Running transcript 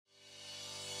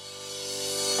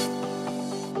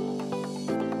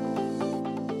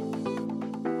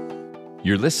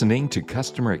You're listening to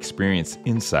Customer Experience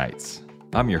Insights.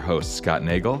 I'm your host, Scott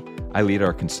Nagel. I lead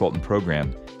our consultant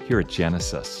program here at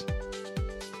Genesys.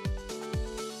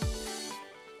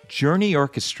 Journey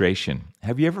orchestration.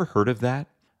 Have you ever heard of that?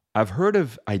 I've heard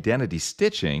of identity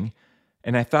stitching,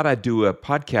 and I thought I'd do a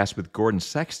podcast with Gordon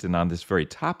Sexton on this very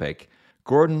topic.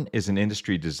 Gordon is an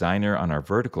industry designer on our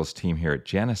verticals team here at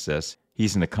Genesys.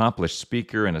 He's an accomplished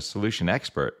speaker and a solution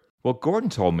expert. Well, Gordon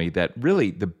told me that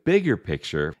really the bigger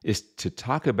picture is to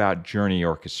talk about journey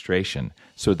orchestration.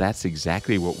 So that's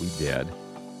exactly what we did.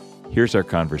 Here's our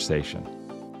conversation.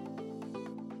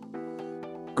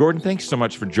 Gordon, thanks so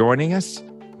much for joining us.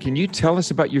 Can you tell us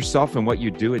about yourself and what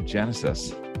you do at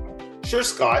Genesys? Sure,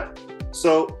 Scott.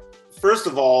 So first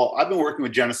of all, I've been working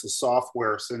with Genesys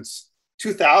software since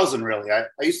 2000, really. I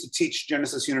used to teach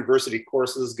Genesys University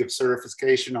courses, give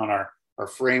certification on our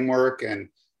framework and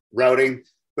routing.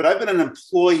 But I've been an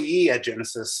employee at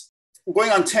Genesys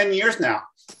going on 10 years now.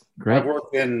 Great. I've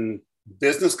worked in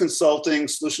business consulting,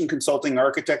 solution consulting,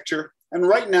 architecture. And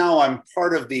right now I'm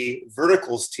part of the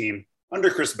verticals team under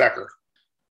Chris Becker.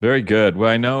 Very good. Well,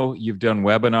 I know you've done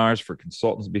webinars for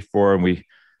consultants before, and we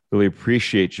really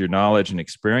appreciate your knowledge and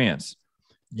experience.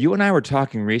 You and I were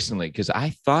talking recently because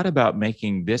I thought about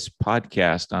making this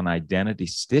podcast on identity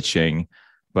stitching,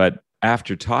 but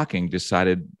after talking,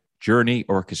 decided journey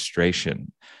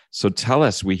orchestration. So tell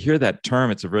us, we hear that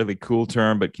term, it's a really cool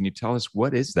term, but can you tell us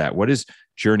what is that? What is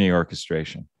journey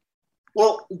orchestration?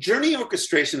 Well, journey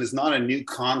orchestration is not a new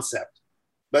concept,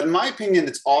 but in my opinion,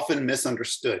 it's often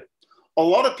misunderstood. A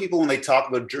lot of people, when they talk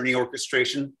about journey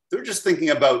orchestration, they're just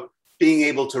thinking about being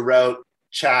able to route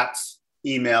chats,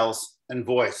 emails, and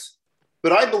voice.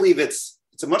 But I believe it's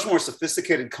a much more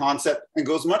sophisticated concept and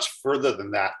goes much further than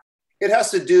that. It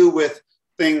has to do with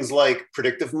things like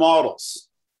predictive models,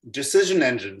 decision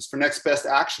engines for next best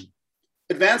action,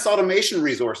 advanced automation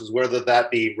resources, whether that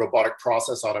be robotic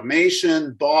process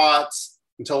automation, bots,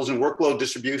 intelligent workload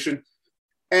distribution,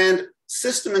 and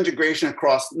system integration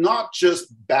across not just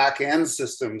back-end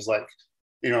systems like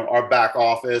our back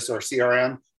office or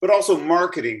CRM, but also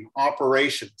marketing,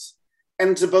 operations.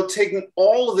 And it's about taking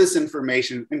all of this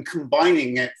information and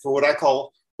combining it for what I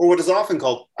call, or what is often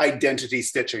called, identity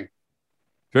stitching.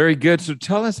 Very good. So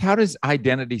tell us, how does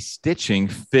identity stitching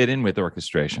fit in with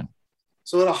orchestration?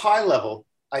 So at a high level,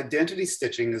 identity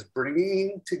stitching is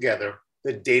bringing together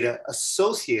the data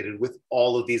associated with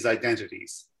all of these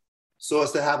identities so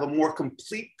as to have a more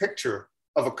complete picture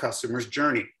of a customer's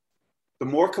journey. The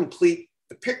more complete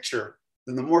the picture,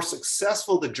 then the more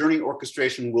successful the journey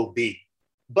orchestration will be.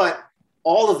 But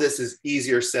all of this is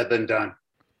easier said than done.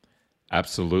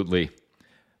 Absolutely.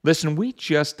 Listen, we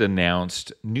just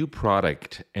announced new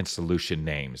product and solution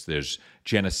names. There's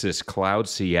Genesys Cloud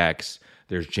CX,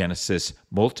 there's Genesys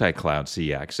Multi-Cloud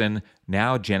CX, and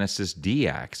now Genesys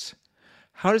DX.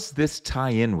 How does this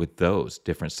tie in with those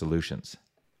different solutions?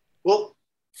 Well,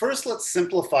 first, let's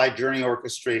simplify journey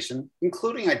orchestration,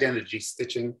 including identity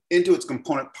stitching, into its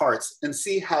component parts and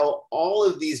see how all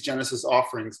of these Genesys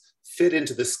offerings fit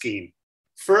into the scheme.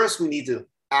 First, we need to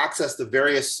access the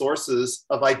various sources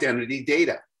of identity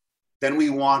data. Then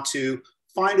we want to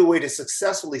find a way to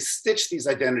successfully stitch these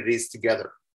identities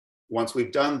together. Once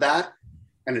we've done that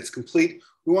and it's complete,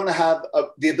 we want to have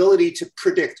the ability to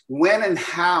predict when and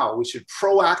how we should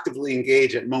proactively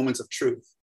engage at moments of truth.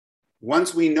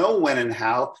 Once we know when and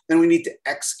how, then we need to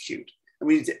execute. And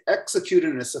we need to execute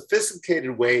in a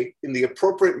sophisticated way in the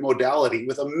appropriate modality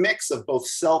with a mix of both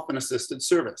self and assisted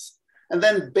service. And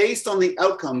then based on the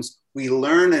outcomes, we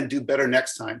learn and do better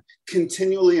next time,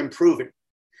 continually improving.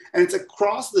 And it's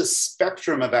across this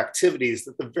spectrum of activities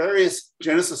that the various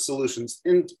Genesys solutions,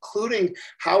 including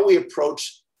how we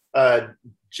approach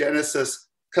Genesys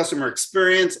customer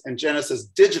experience and Genesys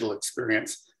digital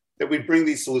experience, that we bring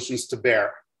these solutions to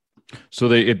bear. So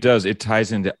it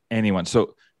ties into anyone.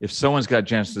 So if someone's got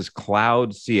Genesys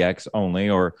Cloud CX only,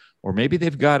 or maybe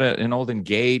they've got an old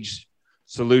Engage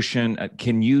solution,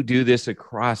 can you do this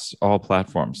across all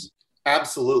platforms?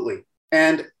 Absolutely.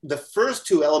 And the first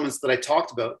two elements that I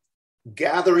talked about,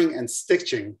 gathering and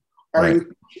stitching,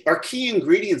 are key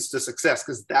ingredients to success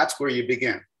because that's where you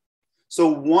begin. So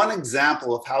one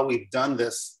example of how we've done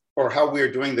this, or how we're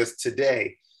doing this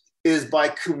today, is by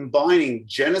combining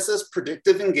Genesys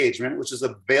Predictive Engagement, which is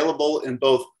available in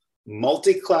both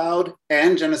multi-cloud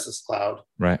and Genesys Cloud,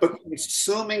 but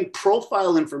consuming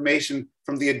profile information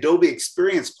from the Adobe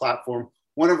Experience Platform,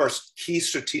 one of our key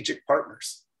strategic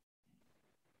partners.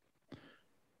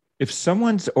 If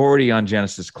someone's already on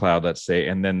Genesys Cloud, let's say,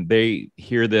 and then they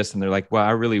hear this and they're like, well, I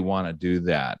really want to do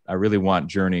that. I really want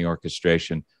journey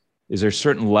orchestration. Is there a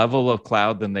certain level of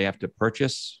cloud then they have to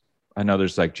purchase? I know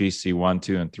there's like GC1,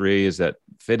 2, and 3. Is that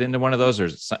fit into one of those, or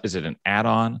is it an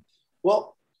add-on?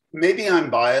 Well, maybe I'm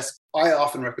biased. I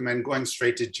often recommend going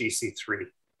straight to GC3.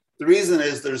 The reason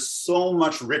is there's so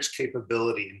much rich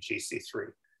capability in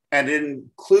GC3, and it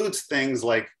includes things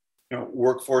like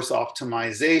workforce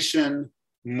optimization,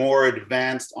 more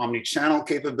advanced omni-channel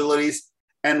capabilities.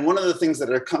 And one of the things that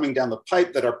are coming down the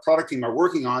pipe that our product team are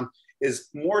working on is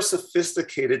more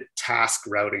sophisticated task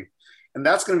routing. And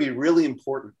that's going to be really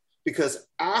important because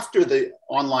after the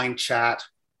online chat,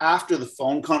 after the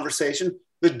phone conversation,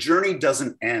 the journey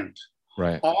doesn't end.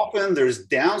 Right. Often there's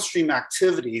downstream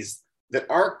activities that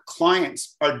our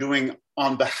clients are doing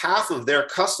on behalf of their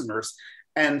customers.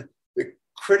 And the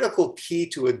critical key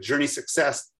to a journey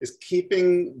success is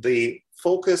keeping the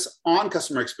focus on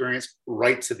customer experience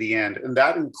right to the end. And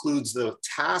that includes the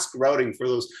task routing for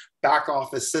those back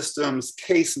office systems,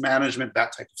 case management,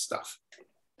 that type of stuff.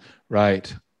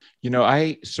 Right.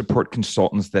 I support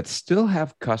consultants that still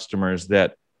have customers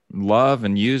that love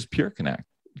and use PureConnect.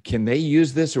 Can they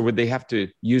use this, or would they have to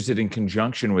use it in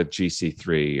conjunction with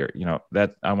GC3? Or,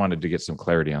 that I wanted to get some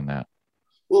clarity on that.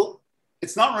 Well,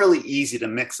 it's not really easy to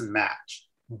mix and match,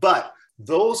 but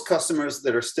those customers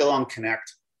that are still on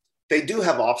Connect, they do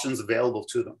have options available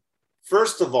to them.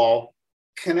 First of all,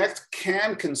 Connect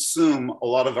can consume a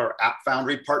lot of our App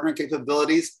Foundry partner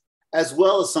capabilities, as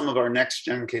well as some of our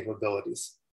next-gen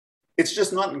capabilities. It's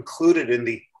just not included in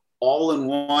the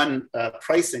all-in-one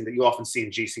pricing that you often see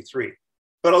in GC3.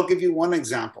 But I'll give you one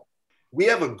example. We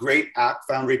have a great App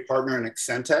Foundry partner in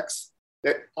Exentex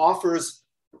that offers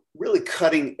really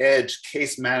cutting-edge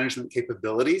case management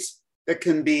capabilities that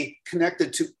can be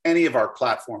connected to any of our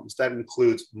platforms. That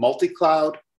includes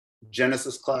multi-cloud,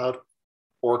 Genesys Cloud,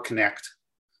 or Connect.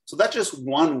 So that's just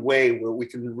one way where we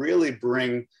can really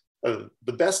bring the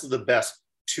best of the best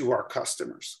to our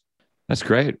customers. That's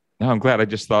great. No, I'm glad I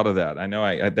just thought of that. I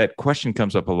know that question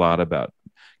comes up a lot about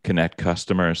Connect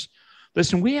customers.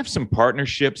 Listen, we have some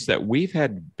partnerships that we've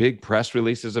had big press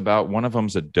releases about. One of them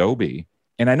is Adobe.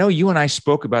 And I know you and I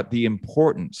spoke about the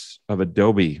importance of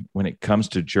Adobe when it comes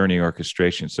to journey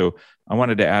orchestration. So I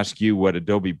wanted to ask you what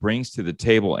Adobe brings to the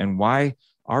table and why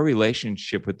our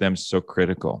relationship with them is so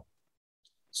critical.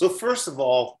 So first of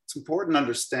all, it's important to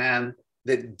understand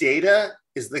that data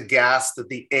is the gas that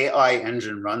the AI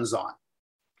engine runs on.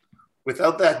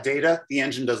 Without that data, the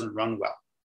engine doesn't run well.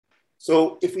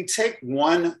 So if we take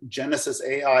one Genesys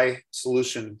AI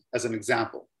solution as an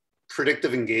example,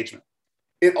 predictive engagement,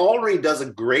 it already does a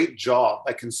great job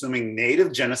by consuming native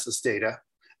Genesys data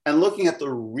and looking at the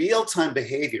real-time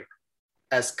behavior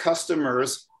as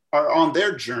customers are on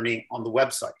their journey on the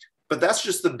website. But that's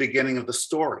just the beginning of the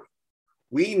story.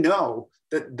 We know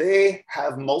that they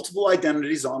have multiple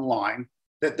identities online,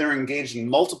 that they're engaged in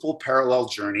multiple parallel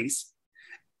journeys.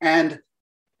 And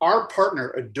our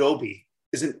partner, Adobe,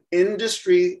 is an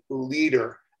industry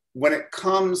leader when it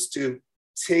comes to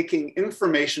taking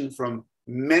information from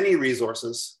many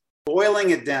resources, boiling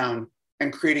it down,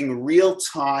 and creating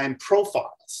real-time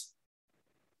profiles.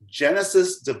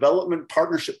 Genesys development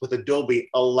partnership with Adobe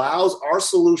allows our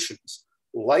solutions,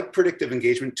 like predictive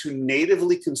engagement, to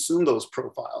natively consume those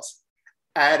profiles,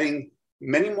 adding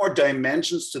many more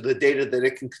dimensions to the data that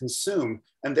it can consume,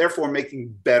 and therefore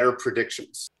making better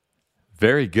predictions.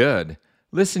 Very good.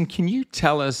 Listen, can you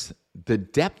tell us the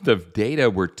depth of data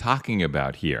we're talking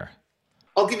about here?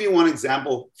 I'll give you one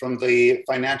example from the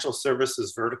financial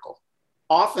services vertical.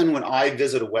 Often when I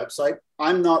visit a website,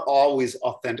 I'm not always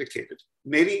authenticated.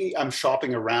 Maybe I'm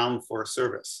shopping around for a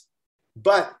service.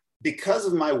 But because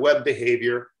of my web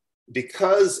behavior,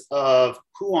 because of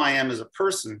who I am as a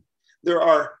person, there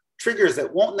are triggers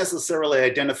that won't necessarily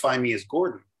identify me as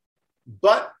Gordon,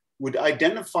 but would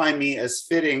identify me as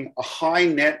fitting a high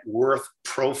net worth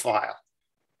profile.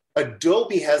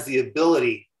 Adobe has the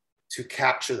ability to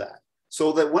capture that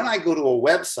so that when I go to a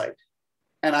website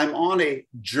and I'm on a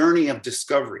journey of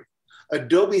discovery,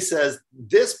 Adobe says,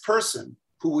 this person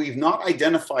who we've not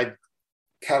identified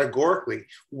categorically,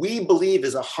 we believe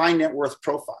is a high net worth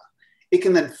profile. It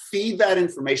can then feed that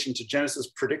information to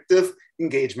Genesys predictive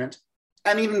engagement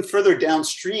and even further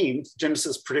downstream,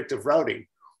 Genesys predictive routing,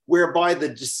 whereby the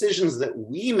decisions that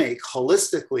we make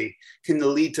holistically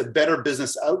can lead to better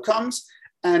business outcomes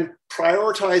and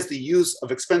prioritize the use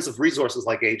of expensive resources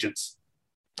like agents.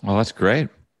 Well, that's great.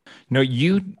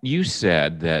 You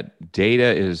said that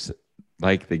data is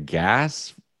like the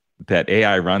gas that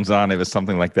AI runs on. It was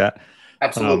something like that.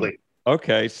 Absolutely.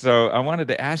 Okay, so I wanted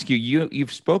to ask you,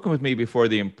 you've spoken with me before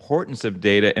the importance of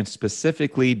data and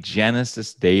specifically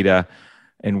Genesys data,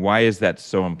 and why is that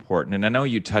so important? And I know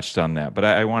you touched on that, but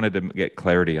I wanted to get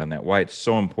clarity on that, why it's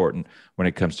so important when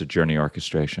it comes to journey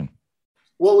orchestration.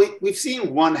 Well, we've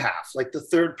seen one half, like the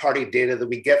third-party data that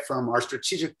we get from our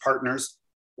strategic partners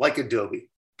like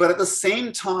Adobe. But at the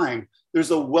same time,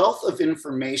 there's a wealth of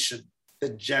information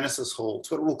that Genesys holds,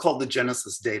 what we'll call the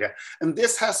Genesys data. And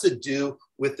this has to do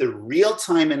with the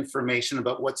real-time information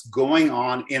about what's going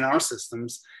on in our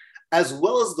systems, as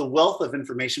well as the wealth of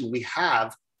information we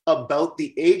have about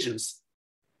the agents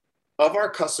of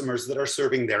our customers that are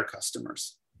serving their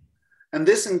customers. And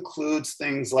this includes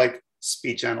things like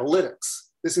speech analytics.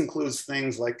 This includes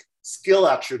things like skill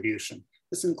attribution.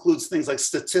 This includes things like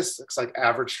statistics, like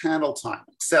average handle time,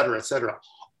 et cetera, et cetera.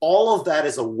 All of that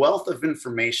is a wealth of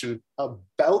information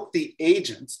about the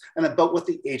agents and about what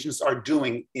the agents are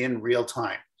doing in real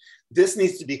time. This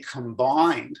needs to be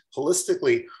combined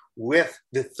holistically with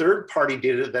the third-party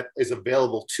data that is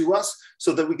available to us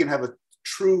so that we can have a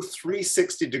true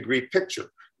 360-degree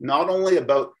picture, not only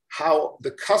about how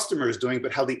the customer is doing,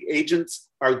 but how the agents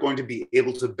are going to be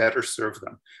able to better serve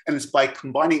them. And it's by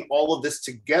combining all of this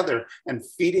together and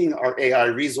feeding our AI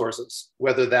resources,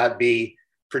 whether that be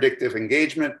predictive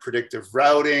engagement, predictive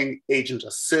routing, agent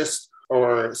assist,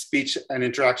 or speech and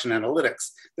interaction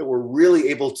analytics, that we're really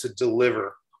able to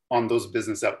deliver on those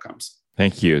business outcomes.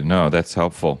 Thank you. No, that's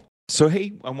helpful. So,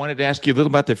 hey, I wanted to ask you a little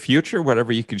about the future,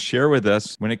 whatever you could share with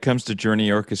us when it comes to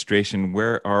journey orchestration.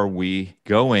 Where are we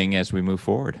going as we move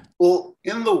forward? Well,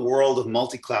 in the world of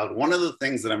multi-cloud, one of the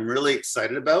things that I'm really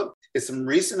excited about is some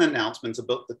recent announcements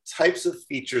about the types of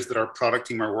features that our product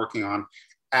team are working on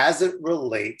as it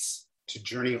relates to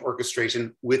journey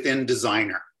orchestration within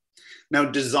Designer. Now,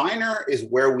 Designer is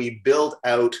where we build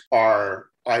out our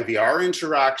IVR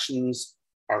interactions,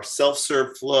 our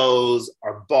self-serve flows,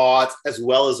 our bots, as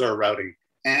well as our routing.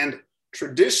 And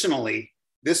traditionally,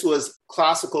 this was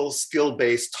classical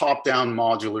skill-based top-down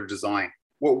modular design.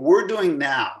 What we're doing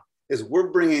now is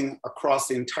we're bringing across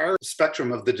the entire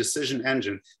spectrum of the decision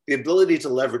engine the ability to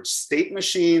leverage state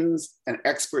machines and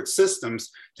expert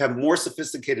systems to have more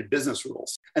sophisticated business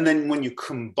rules. And then when you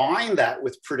combine that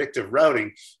with predictive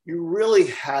routing, you really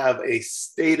have a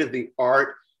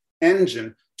state-of-the-art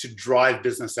engine to drive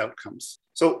business outcomes.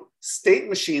 So state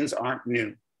machines aren't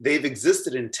new. They've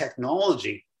existed in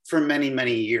technology for many,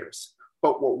 many years.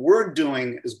 But what we're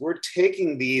doing is we're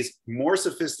taking these more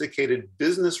sophisticated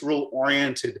business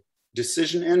rule-oriented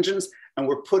decision engines and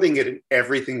we're putting it in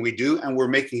everything we do and we're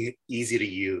making it easy to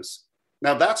use.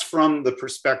 Now that's from the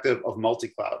perspective of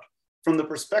multi-cloud. From the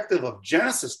perspective of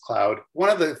Genesys Cloud, one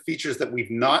of the features that we've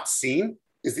not seen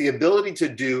is the ability to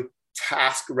do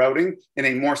task routing in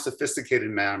a more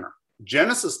sophisticated manner.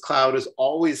 Genesys Cloud has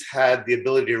always had the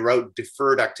ability to route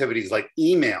deferred activities like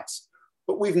emails,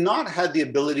 but we've not had the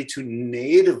ability to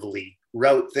natively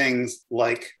route things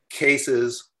like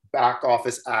cases, back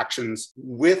office actions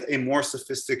with a more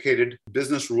sophisticated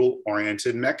business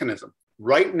rule-oriented mechanism.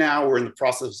 Right now, we're in the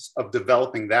process of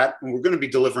developing that, and we're going to be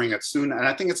delivering it soon. And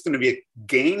I think it's going to be a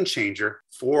game changer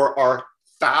for our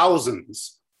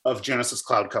thousands of Genesys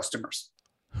Cloud customers.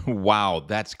 Wow,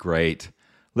 that's great.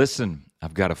 Listen,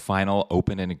 I've got a final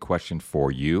open-ended question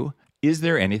for you. Is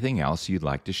there anything else you'd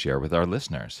like to share with our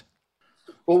listeners?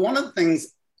 Well, one of the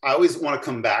things I always want to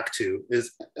come back to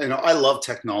is, I love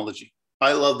technology.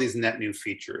 I love these net new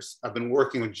features. I've been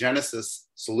working with Genesys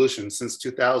solutions since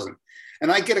 2000.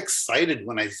 And I get excited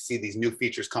when I see these new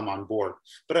features come on board.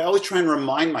 But I always try and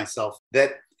remind myself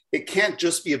that it can't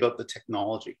just be about the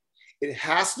technology. It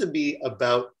has to be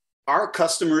about our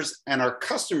customers and our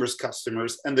customers'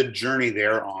 customers and the journey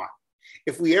they're on.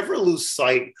 If we ever lose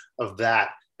sight of that,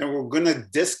 then we're going to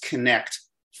disconnect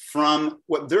from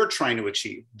what they're trying to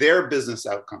achieve, their business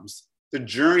outcomes, the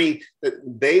journey that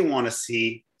they want to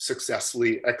see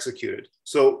successfully executed.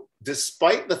 So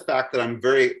despite the fact that I'm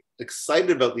very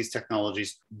excited about these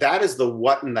technologies, that is the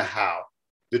what and the how.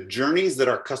 The journeys that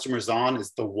our customers on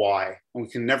is the why. And we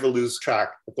can never lose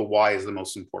track that the why is the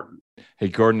most important. Hey,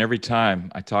 Gordon, every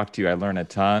time I talk to you, I learn a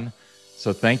ton.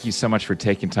 So thank you so much for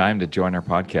taking time to join our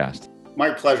podcast.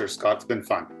 My pleasure, Scott. It's been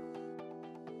fun.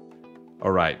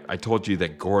 All right, I told you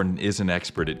that Gordon is an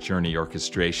expert at journey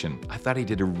orchestration. I thought he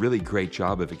did a really great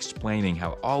job of explaining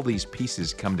how all these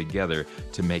pieces come together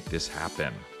to make this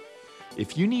happen.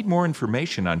 If you need more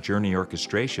information on journey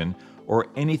orchestration or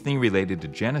anything related to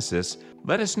Genesys,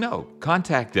 let us know.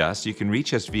 Contact us. You can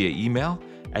reach us via email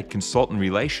at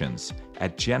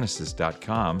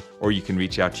consultantrelations@genesys.com, or you can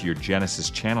reach out to your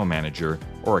Genesys channel manager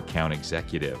or account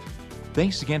executive.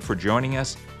 Thanks again for joining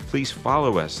us. Please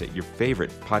follow us at your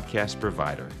favorite podcast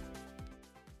provider.